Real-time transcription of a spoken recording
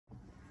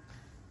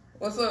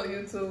What's up,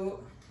 YouTube?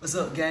 What's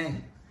up,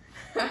 gang?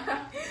 See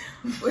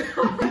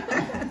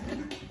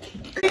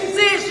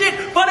shit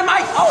for the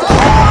mic. Oh!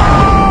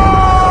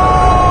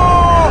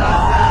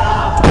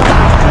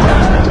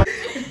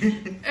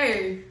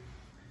 Hey,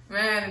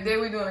 man, today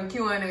we doing a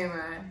Q&A,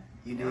 man.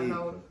 You did.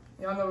 Y'all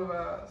know the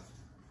vibes.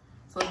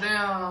 So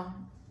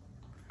damn,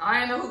 I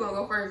ain't know who gonna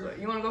go first. But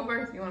you wanna go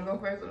first? You wanna go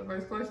first with the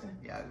first question?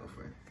 Yeah, I'll go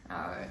first.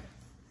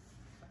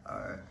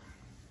 Alright.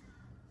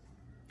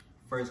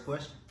 First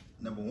question,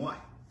 number 1.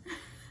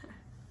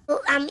 How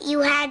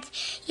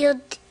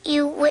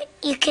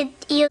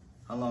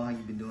long have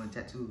you been doing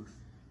tattoos?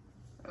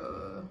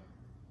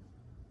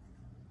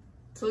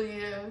 2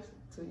 years.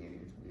 2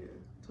 years, yeah.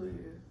 2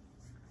 years.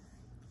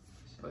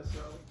 For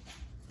sure.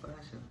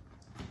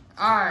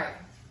 Alright.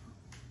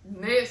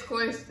 Next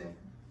question.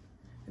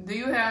 Do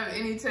you have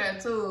any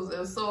tattoos?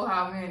 If so,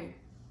 how many?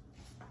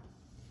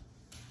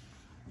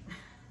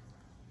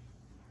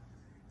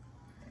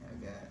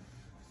 I got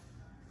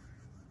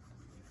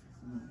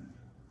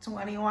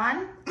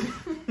 21.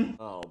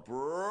 Oh,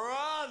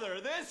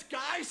 brother, this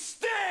guy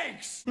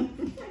stinks! I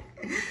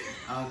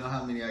don't know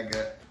how many I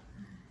got.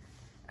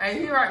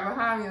 Hey, he right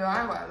behind me though.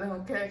 I ain't about to let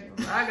him catch him.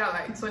 I got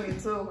like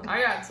 22.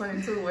 I got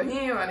 22, but he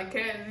ain't about to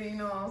catch me, you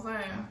know what I'm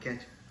saying? I'll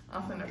catch you.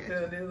 I'm finna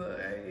feel this up.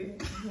 Hey,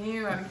 he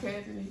ain't about to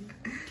catch me.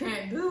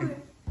 Can't do it.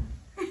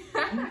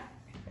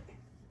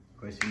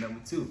 Question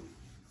number 2.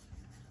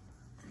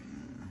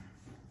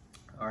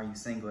 Are you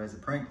single as a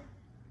prank?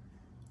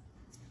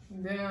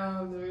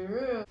 Damn, to be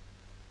real.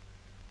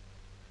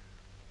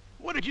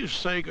 What did you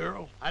say,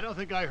 girl? I don't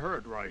think I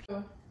heard right.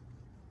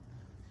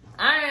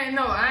 I ain't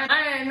know. I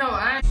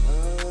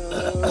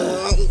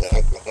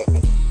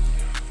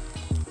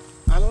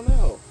don't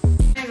know.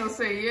 I ain't gonna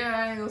say yeah,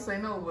 I ain't gonna say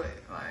no, but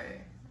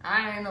like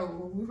I ain't know.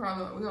 We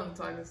on the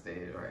talking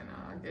stage right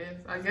now.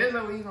 I guess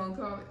that's what you gonna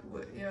call it.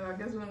 But yeah, I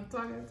guess we're on the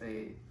talking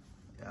stage.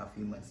 Yeah, a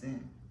few months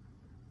in.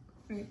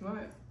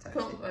 What?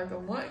 Like a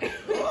month.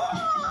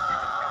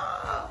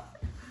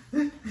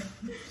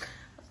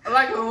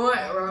 Like a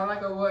what, bro?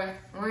 Like a what?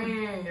 When?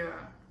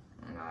 Yeah.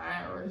 No,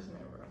 I ain't rushing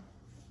it,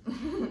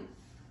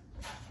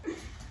 bro.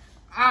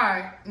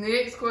 Alright,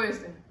 next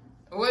question.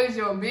 What is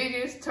your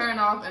biggest turn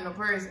off in a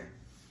person?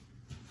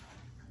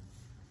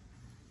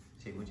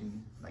 Shit, what you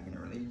mean? Like in a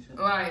relationship?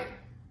 Like,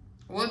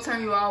 what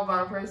turn you off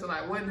about a person?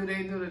 Like, what do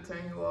they do to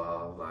turn you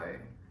off? Like,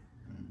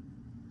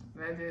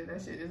 that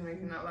shit just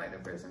makes you not like the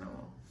person no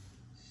more.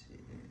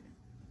 Shit.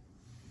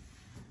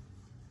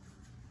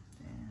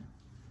 Damn,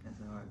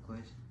 that's a hard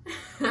question.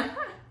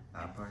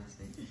 I'll probably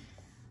say,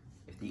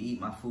 if they eat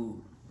my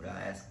food without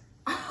asking,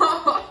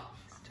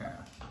 it's a turn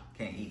off.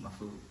 Can't eat my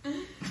food.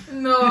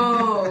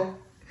 No.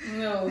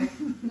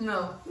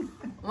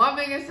 My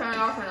biggest turn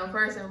off in a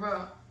person,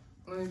 bro.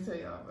 Let me tell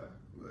y'all, bro.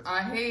 What?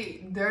 I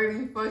hate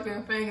dirty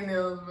fucking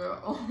fingernails,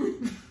 bro.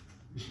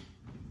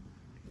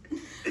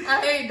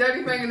 I hate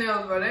dirty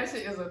fingernails, bro. That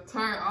shit is a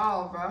turn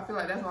off, bro. I feel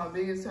like that's my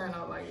biggest turn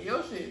off. Like,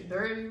 your shit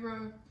dirty,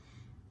 bro.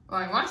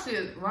 Like, my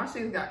shit's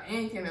got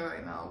ink in it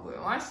right now, but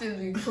my shit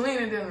be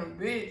cleaner than a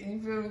bitch. You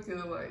feel me?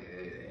 Cause like,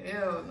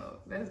 hell no,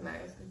 that's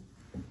nasty.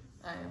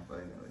 I ain't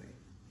fucking with it.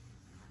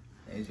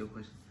 That is your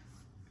question.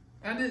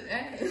 I just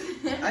asked.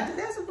 I just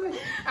asked a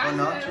question. I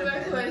just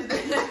asked that question.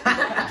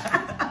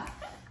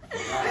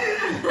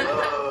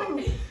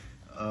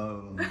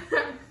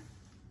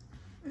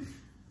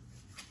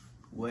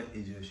 What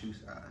is your shoe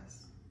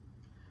size?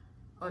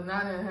 A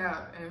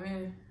 9.5.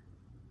 Amen.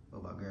 What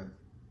about girl?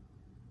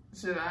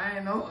 Shit, I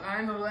ain't know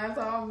the last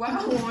time I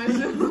bought one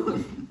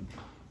shoe.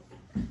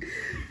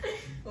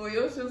 What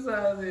your shoe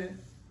size is?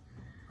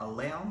 A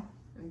lamb?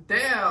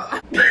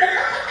 Damn.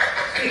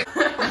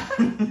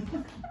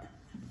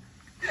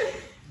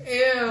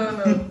 Hell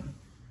no.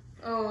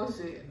 Oh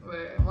shit.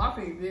 But my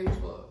feet big as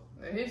fuck.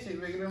 His shit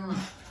bigger than mine.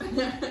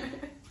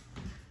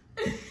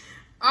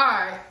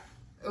 Alright.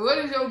 What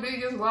is the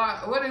biggest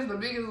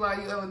lie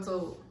you ever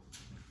told?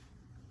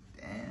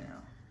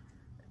 Damn.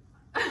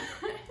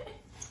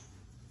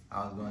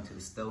 I was going to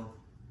the store,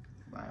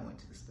 but I went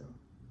to the store.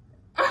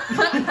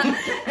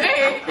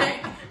 Hey,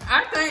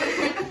 I think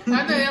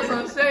that's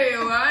some shade,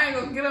 but I ain't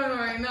gonna get on it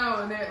right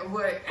now with that,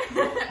 but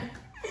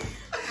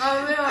I'm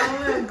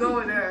gonna go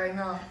with that right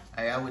now.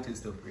 Hey, I went to the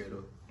store for real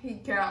though. He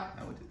capped.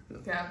 I went to the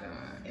store. Captain,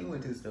 man. He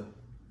went to the store.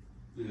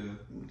 Yeah.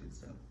 We went to the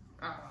store.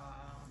 Oh,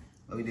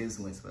 We did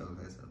some stuff,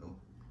 that's all.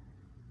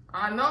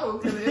 I know,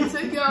 because it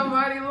took y'all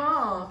mighty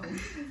long.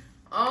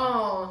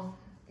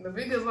 The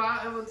biggest lie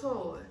I ever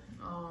told.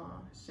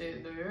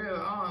 Shit, the real,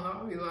 I don't know,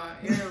 he lying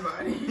to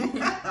everybody.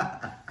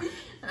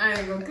 I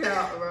ain't gonna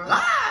count, bro.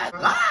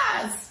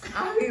 Lies! I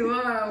be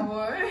lying,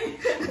 boy.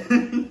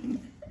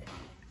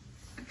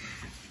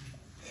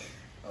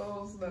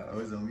 Oh, snap. Oh,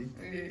 it's on me?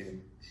 Yeah.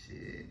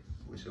 Shit,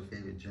 what's your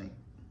favorite drink?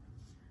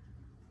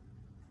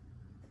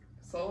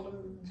 Soda,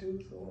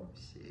 juice, or?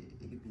 Shit,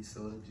 it could be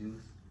soda,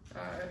 juice.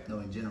 Alright. No,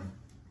 in general.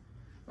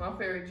 My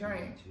favorite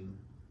drink?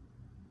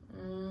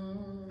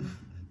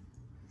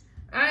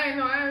 I ain't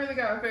really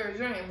got a favorite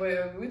drink, but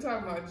if we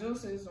talking about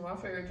juices, my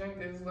favorite drink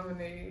is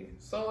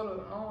lemonade.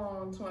 Soda, I don't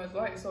want too much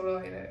light soda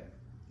like that.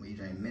 When you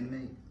drink Minute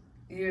Maid?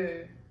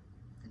 Yeah.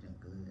 That drink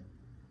good.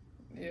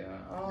 Yeah,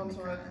 I don't want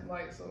too much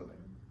light soda.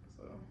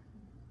 So,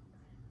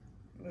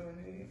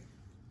 lemonade.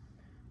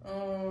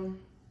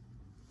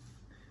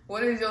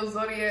 What is your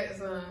zodiac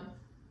sign?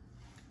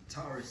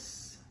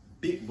 Taurus.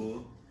 Big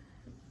boy.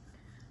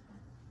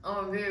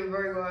 I'm a big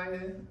Virgo out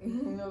here. You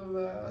know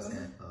What's about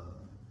that?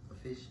 A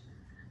fish?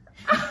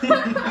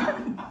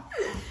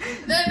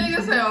 That nigga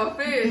said a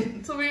fish.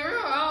 To be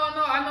real, I don't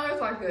know. I know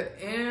it's like an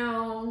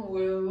M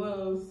with a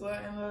little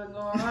something going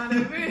on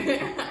that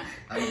bit.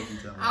 I know what you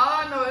talking about. All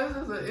I know is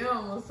just an M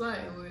or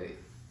something with it.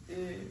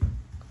 Yeah.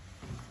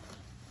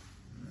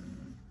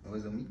 Oh,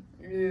 is it me?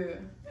 Yeah.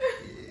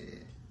 Yeah.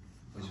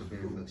 What's your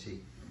favorite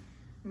milkshake?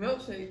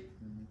 Milkshake.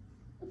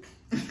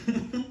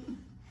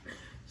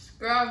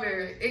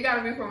 Strawberry. It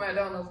gotta be from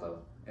McDonald's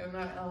though. If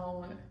not, I don't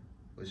want it.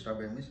 With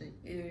strawberry milkshake?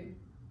 Yeah.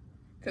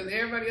 Cause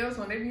everybody else,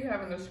 when they be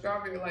having the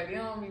strawberry, like they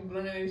don't be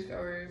blending their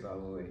strawberries all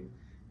the way.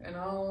 And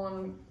I don't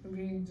want to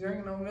be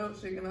drinking no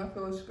milkshake and I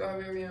feel a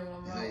strawberry in my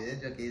mouth. Yeah,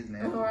 that joke is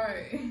nasty.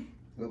 Alright.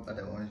 What about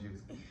the orange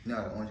juice? No,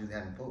 the orange juice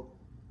having Pope.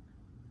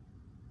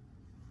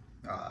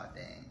 Aw,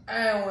 dang. I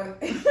don't want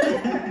it.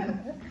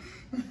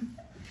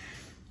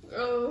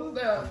 Oh,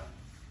 no.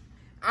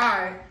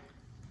 Alright.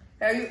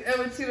 Have you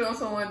ever cheated on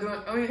someone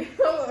Have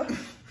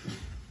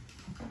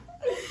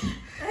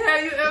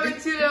you ever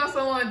cheated on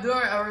someone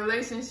during a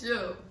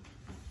relationship?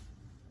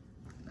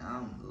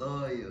 I'm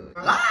loyal.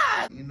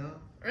 Lie! You know?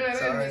 Really,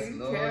 Taurus, he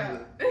loyal.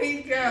 cap.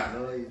 He cap.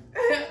 Loyal.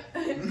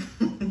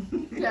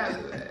 Cap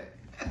that.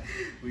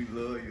 We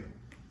loyal.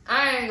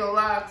 I ain't gonna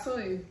lie to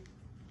you.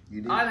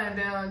 You did? I done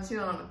down cheat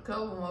on a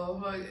couple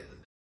motherfuckers.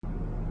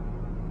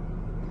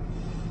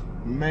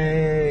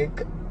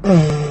 Make.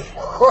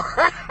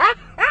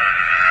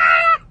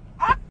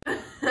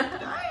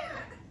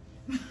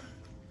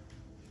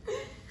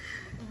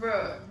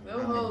 Bruh,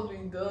 those hoes be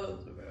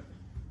dubs, bruh.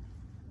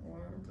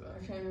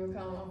 I can't even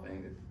count my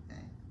fingers.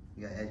 Dang.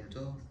 You gotta add your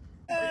toes?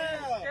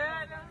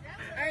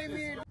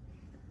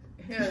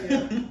 Hell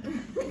yeah.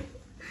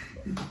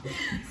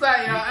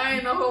 Sorry, y'all. I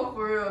ain't no hoe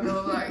for real,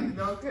 though. Like,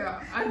 don't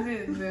count. I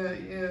just,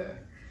 yeah.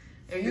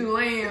 If you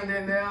lame,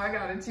 then now I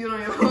gotta cheat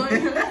on your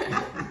lame.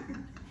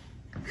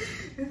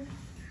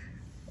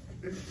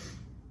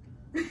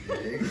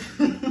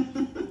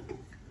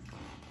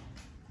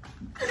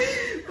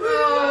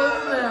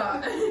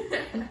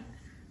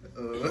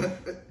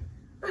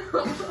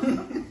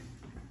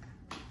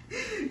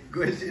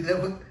 Question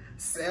number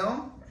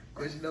 7.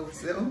 Question number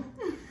 7.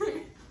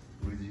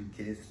 Would you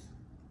kiss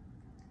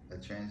a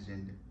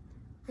transgender?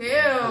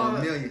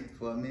 Hell.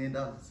 For $1 million.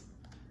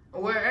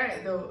 Where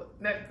at though?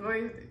 That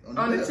way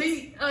On the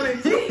cheek,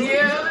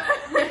 yeah.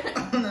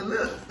 On the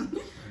lip.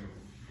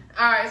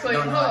 All right, so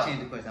No, you I'll change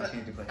the question.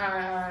 All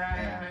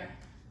right.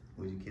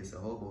 Would you kiss a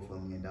hobo for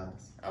 $1 million?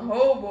 A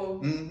hobo.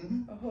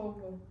 Mm-hmm. A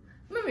hobo.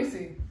 Let me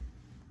see.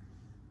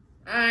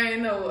 I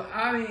ain't know.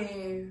 I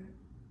mean,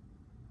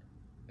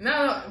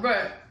 no,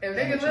 but if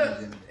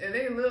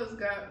they lips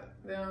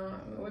got them,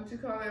 what you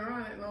call it,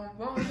 Ron? No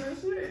bones and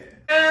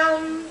shit.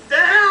 Down.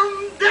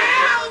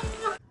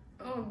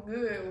 Oh,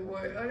 good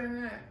boy. Other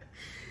than that,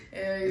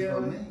 It's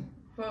for $1 million.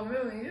 For $1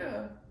 million,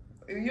 yeah.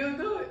 If you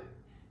do it.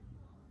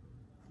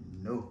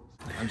 No.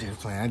 I'm just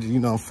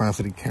playing. I'm frying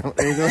for the count.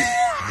 There you go.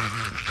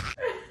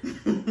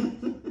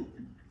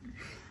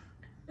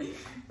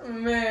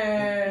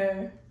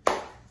 Man.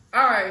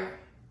 Alright.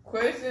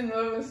 Question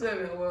number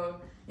 7.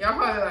 Well, y'all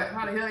probably like,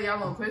 how the hell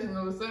y'all on question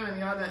number 7?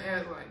 Y'all done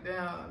ask like,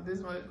 damn, this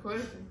much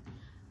question.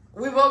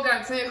 We both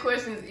got 10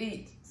 questions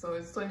each. So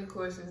it's 20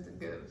 questions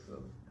together.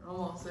 So I'm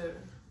on 7.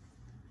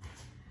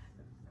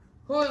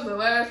 Who is the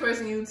last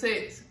person you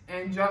text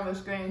and drop a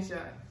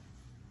screenshot?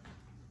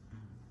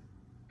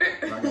 Do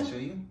I gotta show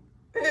you?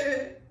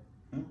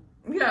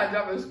 You gotta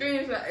drop a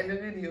screenshot in the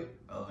video.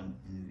 Oh, in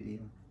the video?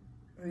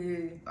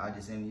 Yeah. I'll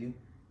just send you?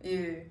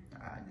 Yeah.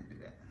 I'll just do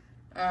that.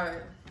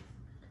 Alright.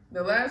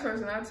 The last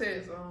person I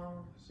text,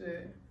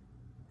 shit.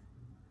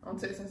 I'm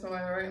texting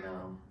somebody right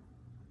now.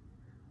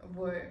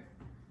 But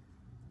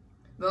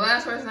the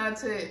last person I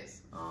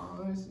text,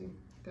 let me see.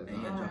 And you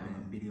gotta drop it in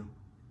the video.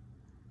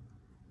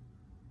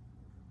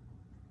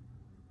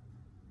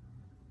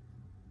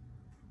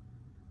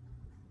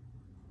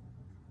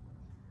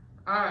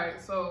 Alright,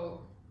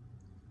 so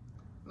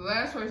the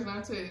last person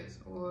I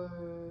text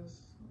was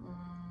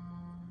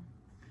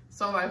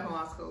somebody from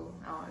my school.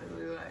 I don't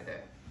really like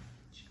that.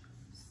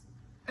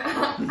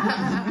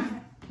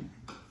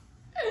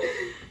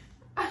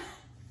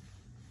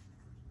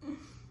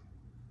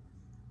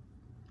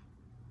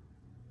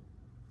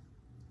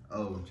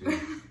 Oh, true.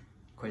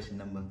 Question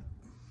number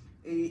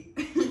 8.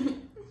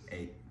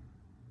 8.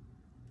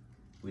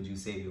 Would you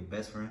save your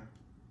best friend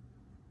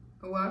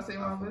Will I say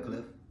my off a business?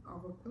 cliff?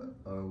 Off a cliff?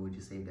 Or would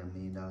you save that $1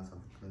 million off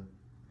a cliff?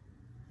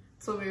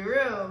 To be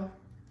real,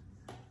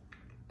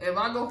 if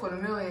I go for the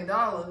 $1 million,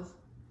 I'm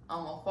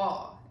gonna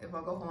fall. If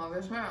I go for my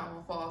best friend, I'm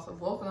gonna fall. So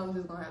both of them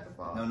just gonna have to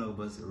fall. No,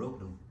 but it's a rope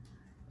though.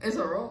 It's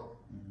a rope.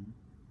 Mm-hmm.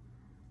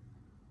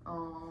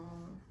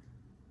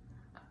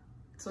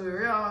 To be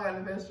real, I got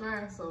a best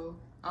friend, so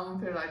I'm gonna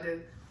put it like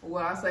this.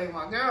 When I say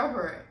my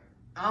girlfriend,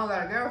 I don't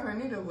got a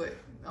girlfriend either, but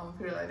I'm gonna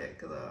put it like that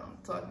because I'm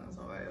talking to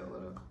somebody or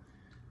whatever.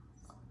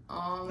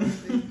 Let's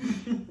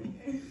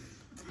see.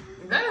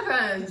 That's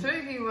kind of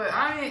tricky, but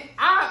I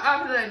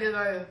feel like this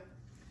right here.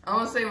 I'm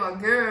gonna say my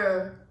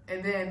girl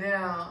and then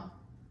down.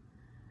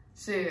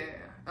 Shit,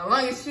 as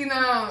long as she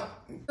know.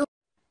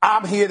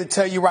 I'm here to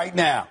tell you right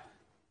now,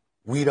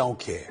 we don't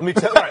care. Let me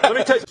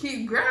tell you.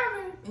 Keep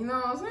grabbing, you know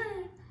what I'm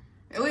saying?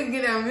 And we can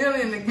get that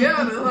million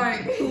together,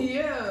 like,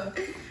 yeah.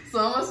 So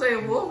I'm gonna say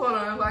wolf on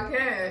them if I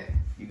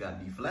can. You gotta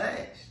be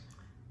flashed.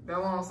 That's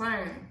what I'm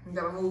saying. You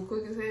gotta move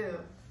quick as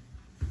hell.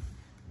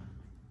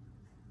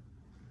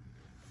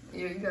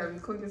 Yeah, you gotta be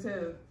quick as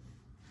hell.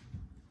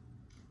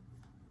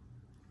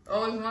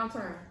 Oh, it's my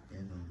turn.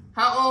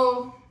 How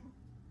old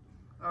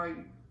are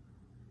you?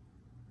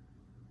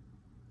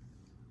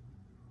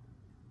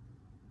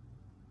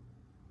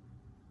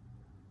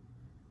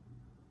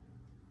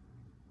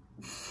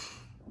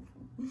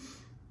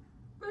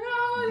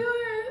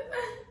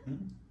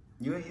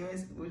 You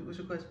what's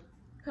your question?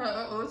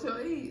 What's your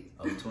age?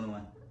 Oh,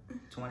 21.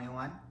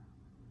 21?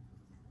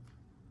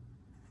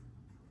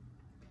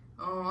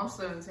 I'm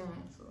 17,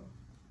 so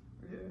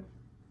yeah.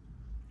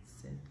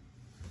 17.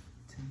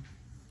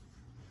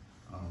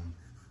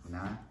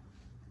 9.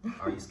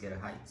 Are you scared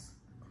of heights?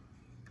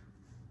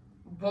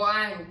 Boy,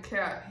 I ain't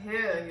care.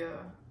 Hell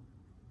yeah.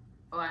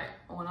 Like,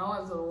 when I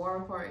went to the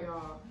water park,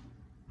 y'all,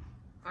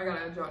 I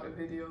gotta drop the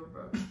video,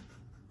 bro.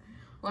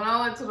 When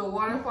I went to the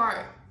water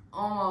park, my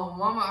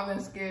mama, I've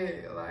been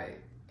scared.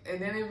 like,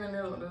 and then even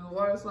the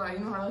water slide, you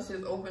know how those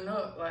shits open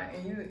up, like,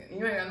 and you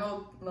ain't got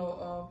no float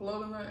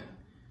or nothing.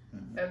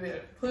 That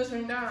bitch pushed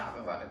me down.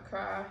 I'm about to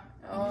cry.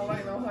 I don't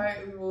like no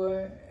heights,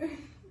 boy.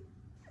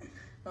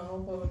 I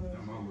don't fuck with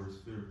That's my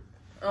worst fear.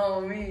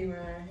 Oh, me,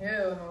 man.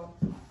 Hell no.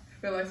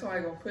 I feel like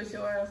somebody gonna push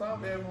your ass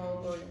off there,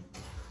 motherfucker.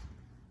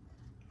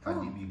 How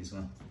deep you can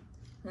swim?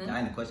 I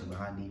ain't the question, but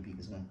how deep you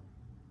can swim?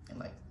 In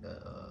like the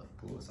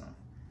pool or something.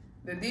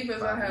 The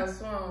deepest I have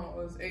swum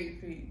was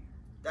 8 feet.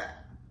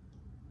 That.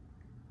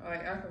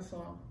 Like, I can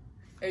swim.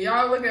 If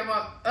y'all look at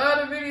my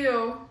other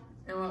video,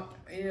 y'all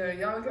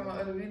look at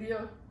my other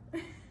video.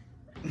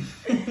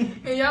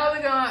 And y'all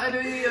look at my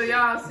other video,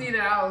 y'all see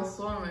that I was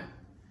swimming.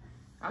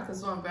 I can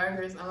swim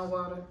backwards,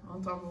 underwater,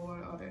 on top of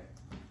water, all that.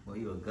 Well,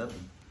 you a guppy.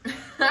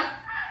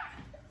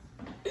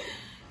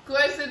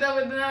 Question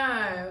number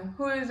 9.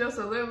 Who is your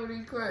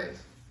celebrity crush?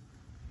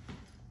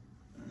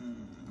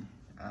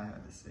 I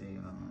have to say,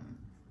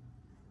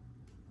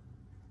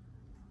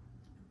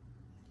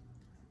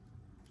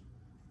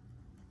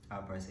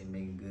 I'll probably say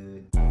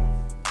Ganggg.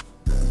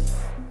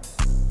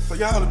 For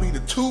y'all to be the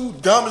 2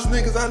 dumbest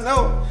niggas I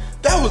know,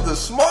 that was the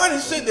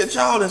smartest shit that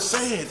y'all done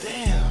said.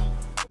 Damn.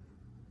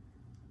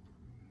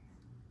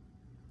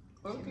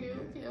 Okay.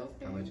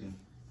 How about you?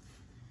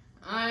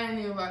 I ain't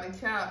even about to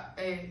count.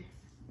 Hey,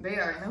 they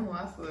already know who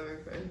my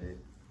celebrity crush is.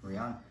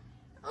 Rihanna.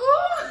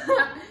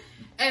 Ooh.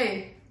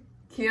 Hey,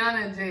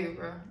 Kiana J,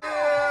 bro.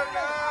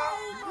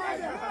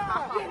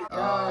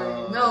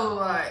 No,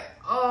 like,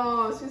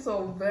 oh, she's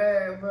so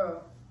bad,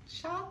 bro.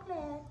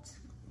 Chocolate.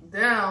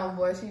 Damn,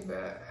 boy, she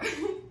bad.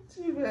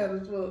 She bad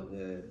as fuck,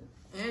 yeah.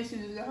 And she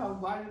just got her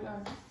body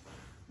done.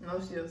 No,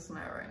 she a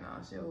smack right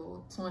now. She a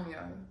little 20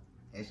 out here.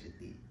 That shit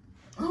deep.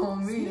 Oh,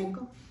 me.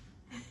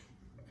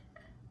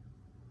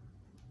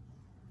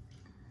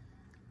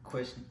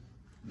 Question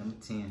number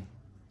 10.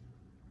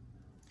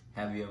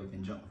 Have you ever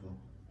been drunk before?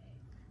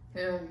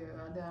 Hell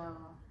yeah,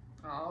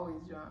 I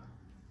always drunk.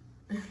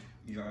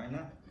 You drunk right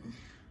now?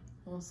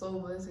 I'm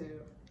sober as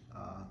hell.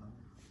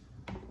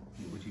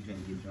 What you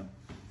drink to get drunk?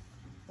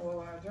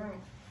 What I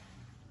drink?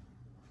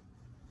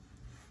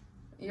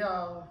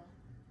 Y'all,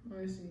 let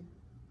me see.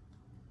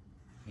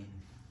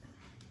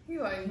 He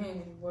like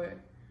Henny, but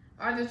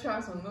I just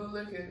tried some new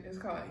liquor. It's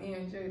called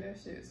E&J. That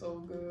shit so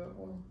good.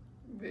 Oh,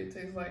 it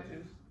tastes like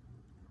juice.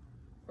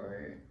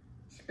 Or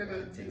straight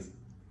up juice.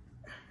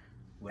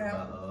 What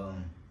about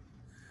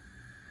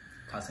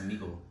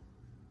Casamigo?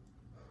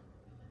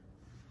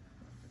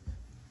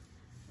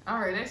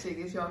 Alright, that shit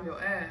gets you off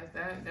your ass.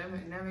 That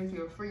makes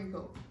you a freak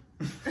hoe.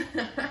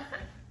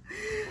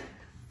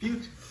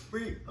 Future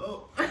freak.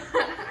 Oh.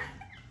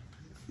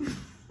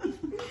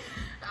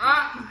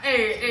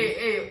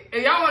 Hey,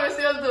 if y'all want to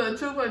see us do a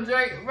truth or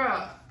drink,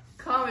 bro,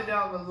 comment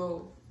down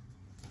below.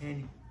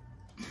 Henny.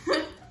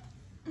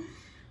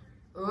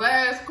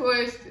 Last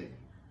question.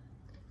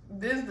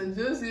 This is the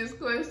juiciest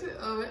question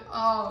of it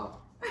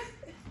all.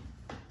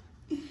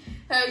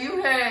 Have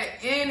you had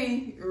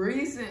any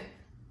recent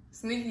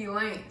sneaky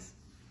links?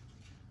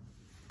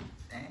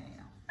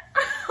 Damn.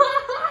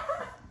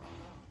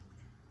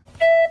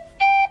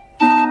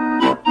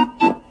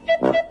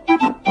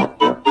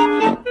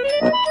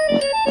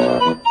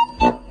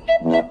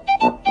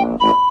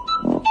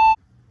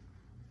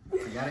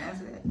 You gotta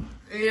answer that.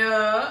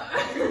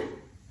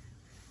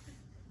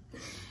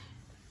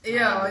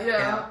 Yeah.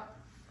 Yeah.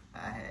 I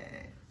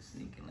had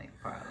sneaking link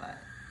probably like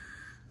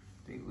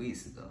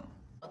weeks ago.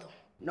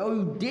 No,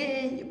 you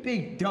didn't, you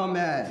big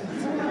dumbass.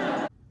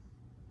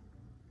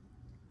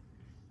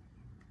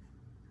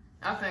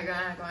 I think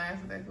I ain't gonna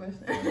answer that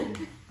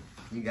question.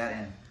 You got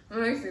in.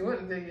 Let me see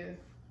what the day is.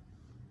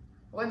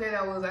 What day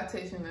that was? I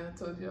texted you and I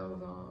told you I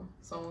was on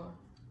somewhere.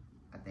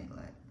 I think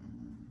like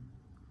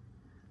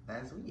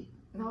last week.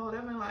 No,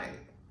 that been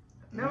like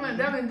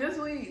that been this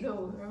week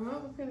though.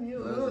 Remember? It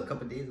was a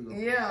couple days ago.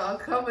 Yeah, a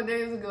couple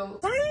days ago.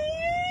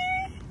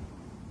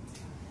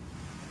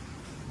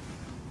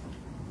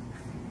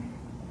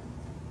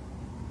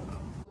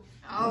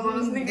 I was on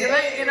a sneaker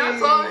date and I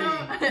told him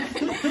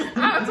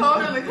I told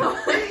him to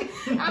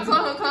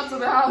come to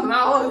the house and I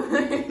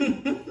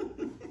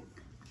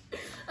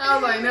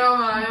was like, never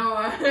mind.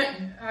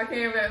 I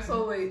came back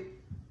so late.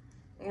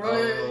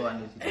 Oh, I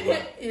knew you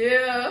did.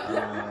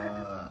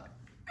 Yeah.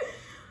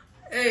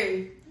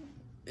 Hey,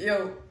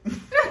 yo.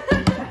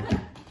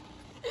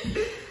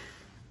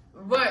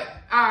 But,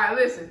 alright,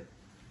 listen.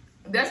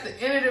 That's the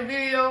end of the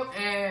video.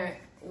 And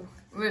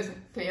listen,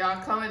 can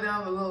y'all comment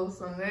down below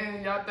some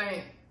names y'all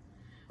think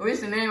we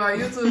should name our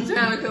YouTube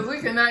channel? Because we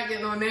cannot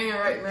get no name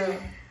right now.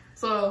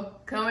 So,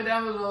 comment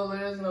down below,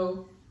 let us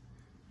know.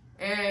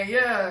 And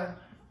yeah,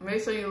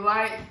 make sure you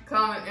like,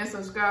 comment, and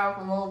subscribe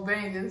for more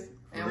bangers.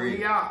 And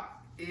we out.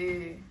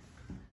 Yeah.